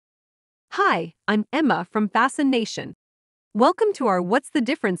Hi, I'm Emma from Fasten Nation. Welcome to our What's the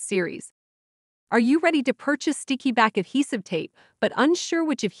Difference series. Are you ready to purchase sticky back adhesive tape, but unsure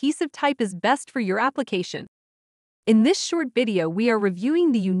which adhesive type is best for your application? In this short video, we are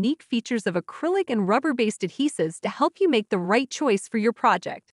reviewing the unique features of acrylic and rubber-based adhesives to help you make the right choice for your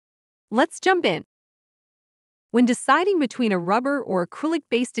project. Let's jump in. When deciding between a rubber or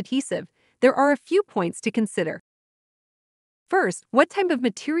acrylic-based adhesive, there are a few points to consider. First, what type of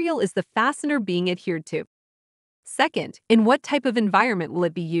material is the fastener being adhered to? Second, in what type of environment will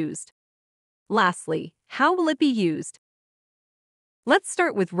it be used? Lastly, how will it be used? Let's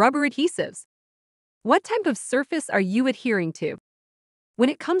start with rubber adhesives. What type of surface are you adhering to? When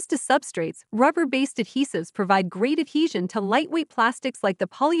it comes to substrates, rubber-based adhesives provide great adhesion to lightweight plastics like the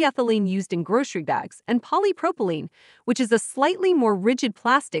polyethylene used in grocery bags and polypropylene, which is a slightly more rigid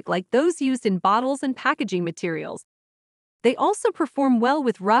plastic like those used in bottles and packaging materials. They also perform well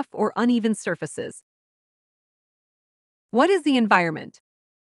with rough or uneven surfaces. What is the environment?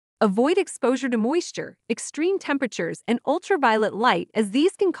 Avoid exposure to moisture, extreme temperatures, and ultraviolet light, as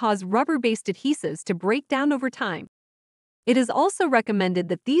these can cause rubber-based adhesives to break down over time. It is also recommended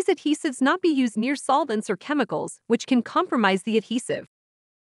that these adhesives not be used near solvents or chemicals, which can compromise the adhesive.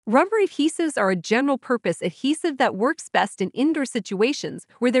 Rubber adhesives are a general-purpose adhesive that works best in indoor situations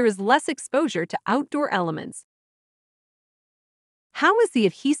where there is less exposure to outdoor elements. How is the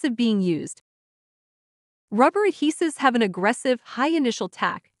adhesive being used? Rubber adhesives have an aggressive, high initial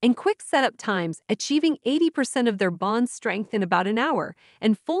tack and quick setup times, achieving 80% of their bond strength in about an hour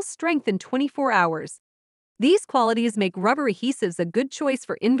and full strength in 24 hours. These qualities make rubber adhesives a good choice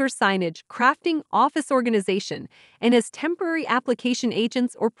for indoor signage, crafting, office organization, and as temporary application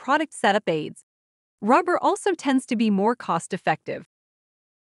agents or product setup aids. Rubber also tends to be more cost-effective.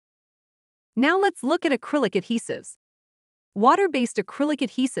 Now let's look at acrylic adhesives. Water-based acrylic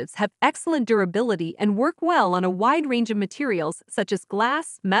adhesives have excellent durability and work well on a wide range of materials such as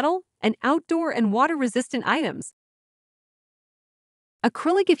glass, metal, and outdoor and water-resistant items.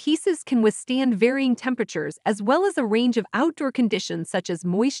 Acrylic adhesives can withstand varying temperatures as well as a range of outdoor conditions such as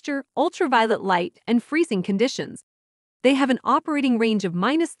moisture, ultraviolet light, and freezing conditions. They have an operating range of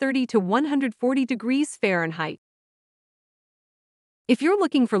 -30 to 140 degrees Fahrenheit. If you're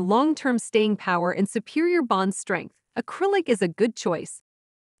looking for long-term staying power and superior bond strength, acrylic is a good choice.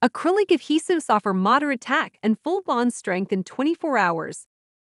 Acrylic adhesives offer moderate tack and full bond strength in 24 hours.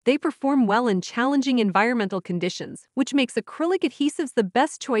 They perform well in challenging environmental conditions, which makes acrylic adhesives the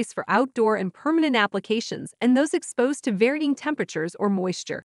best choice for outdoor and permanent applications and those exposed to varying temperatures or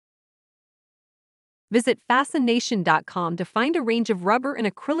moisture. Visit FastenNation.com to find a range of rubber and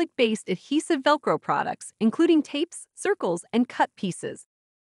acrylic-based adhesive Velcro products, including tapes, circles, and cut pieces.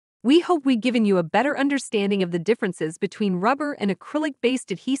 We hope we've given you a better understanding of the differences between rubber and acrylic-based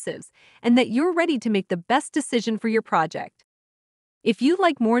adhesives and that you're ready to make the best decision for your project. If you'd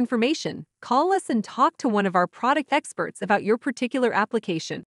like more information, call us and talk to one of our product experts about your particular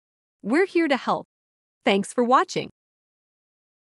application. We're here to help. Thanks for watching.